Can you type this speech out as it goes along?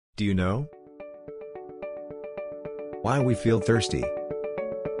Do you know why we feel thirsty?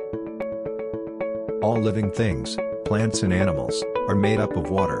 All living things, plants and animals, are made up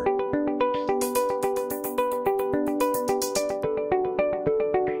of water.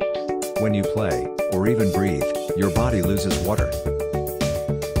 When you play, or even breathe, your body loses water.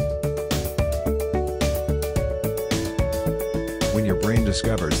 When your brain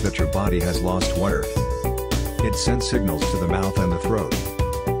discovers that your body has lost water, it sends signals to the mouth and the throat.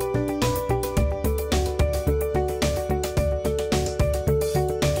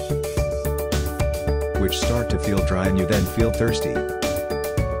 Which start to feel dry and you then feel thirsty.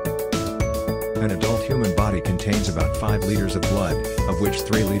 An adult human body contains about 5 liters of blood, of which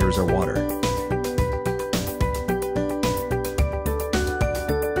 3 liters are water.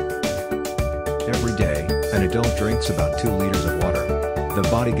 Every day, an adult drinks about 2 liters of water. The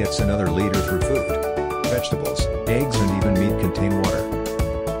body gets another liter through food. Vegetables, eggs and even meat contain water.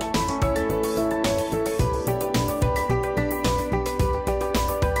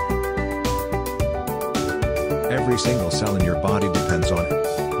 Every single cell in your body depends on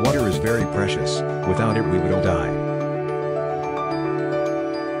it. Water is very precious, without it we would all die.